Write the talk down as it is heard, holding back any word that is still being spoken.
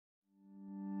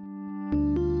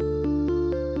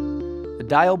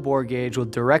dial bore gauge will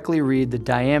directly read the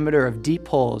diameter of deep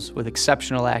holes with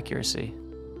exceptional accuracy.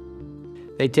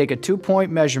 They take a 2-point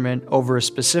measurement over a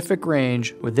specific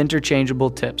range with interchangeable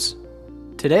tips.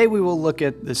 Today we will look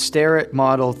at the Starrett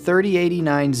model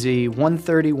 3089Z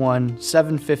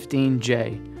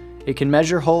 131-715J. It can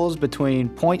measure holes between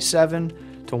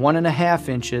 0.7 to 1.5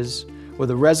 inches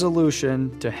with a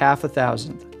resolution to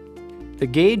 1/1000th. The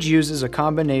gauge uses a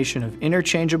combination of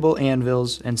interchangeable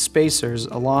anvils and spacers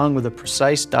along with a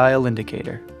precise dial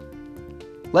indicator.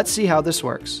 Let's see how this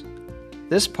works.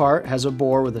 This part has a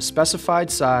bore with a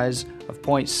specified size of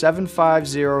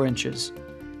 0.750 inches,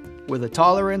 with a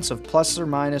tolerance of plus or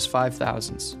minus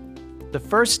 0.005. The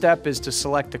first step is to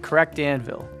select the correct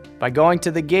anvil by going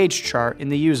to the gauge chart in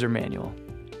the user manual.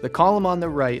 The column on the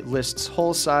right lists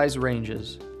hole size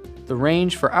ranges. The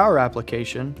range for our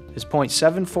application is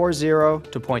 0.740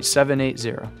 to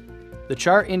 0.780. The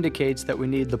chart indicates that we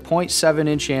need the 0.7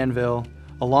 inch anvil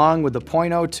along with the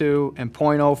 0.02 and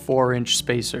 0.04 inch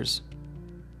spacers.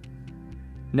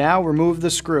 Now remove the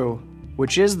screw,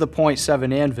 which is the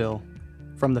 0.7 anvil,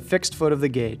 from the fixed foot of the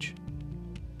gauge.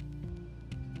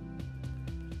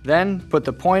 Then put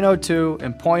the 0.02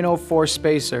 and 0.04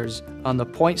 spacers on the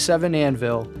 0.7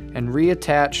 anvil and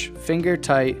reattach finger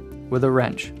tight with a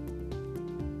wrench.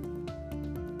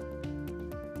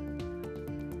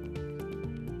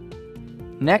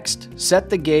 Next, set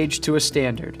the gauge to a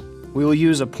standard. We will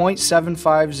use a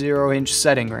 0.750 inch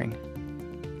setting ring.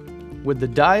 With the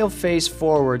dial face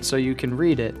forward so you can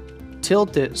read it,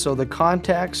 tilt it so the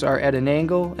contacts are at an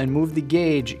angle and move the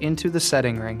gauge into the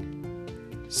setting ring.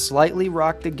 Slightly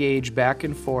rock the gauge back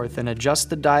and forth and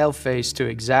adjust the dial face to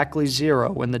exactly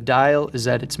 0 when the dial is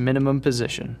at its minimum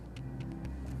position.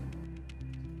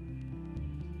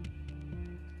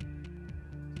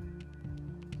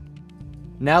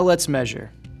 Now let's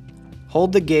measure.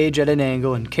 Hold the gauge at an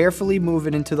angle and carefully move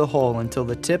it into the hole until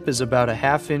the tip is about a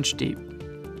 1/2 inch deep.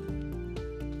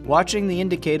 Watching the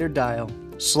indicator dial,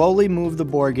 slowly move the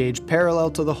bore gauge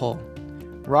parallel to the hole.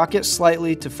 Rock it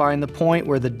slightly to find the point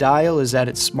where the dial is at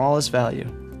its smallest value.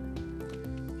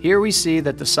 Here we see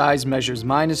that the size measures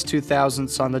minus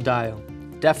 0.002 on the dial,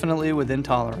 definitely within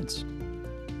tolerance.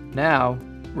 Now,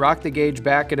 rock the gauge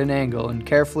back at an angle and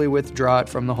carefully withdraw it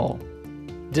from the hole.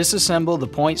 Disassemble the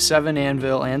 0.7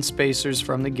 anvil and spacers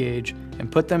from the gauge and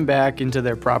put them back into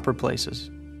their proper places.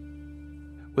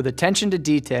 With attention to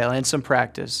detail and some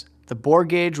practice, the bore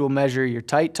gauge will measure your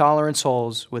tight tolerance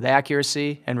holes with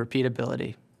accuracy and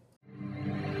repeatability.